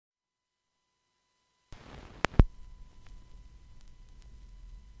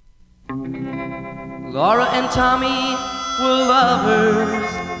Laura and Tommy were lovers.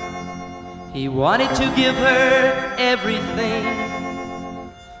 He wanted to give her everything: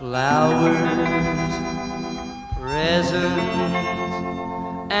 flowers, presents,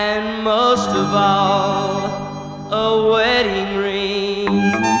 and most of all, a wedding ring.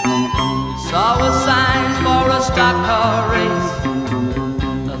 He saw a sign for a stock car race,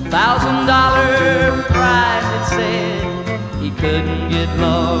 $1,000 prize, it said. He couldn't get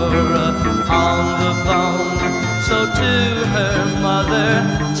Laura on the phone, so to her mother,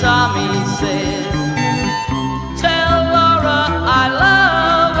 Tommy said, "Tell Laura I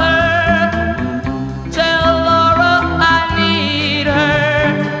love her. Tell Laura I need her.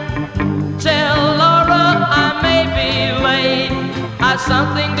 Tell Laura I may be late. I've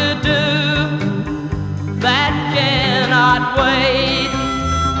something to do that cannot wait."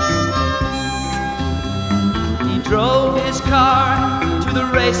 He drove his car to the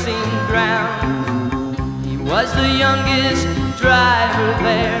racing ground. He was the youngest driver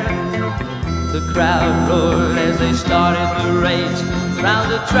there. The crowd roared as they started the race. Round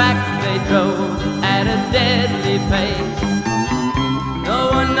the track they drove at a deadly pace. No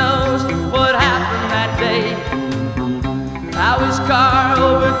one knows what happened that day, how his car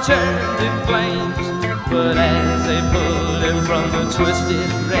overturned in flames. But as they pulled him from the twisted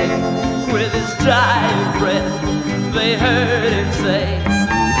wreck, with his dying breath, they heard him say,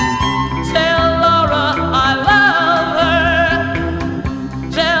 "Tell Laura I love her.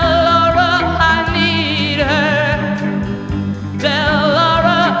 Tell Laura I need her. Tell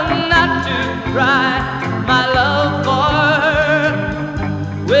Laura not to cry. My love for her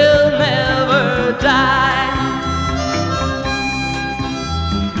will never die."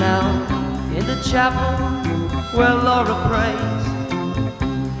 Now in the chapel where Laura prays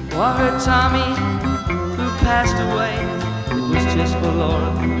for her Tommy who passed away, it was just for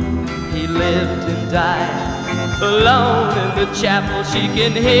Laura. He lived and died. Alone in the chapel she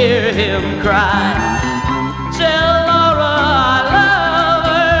can hear him cry, "Tell Laura I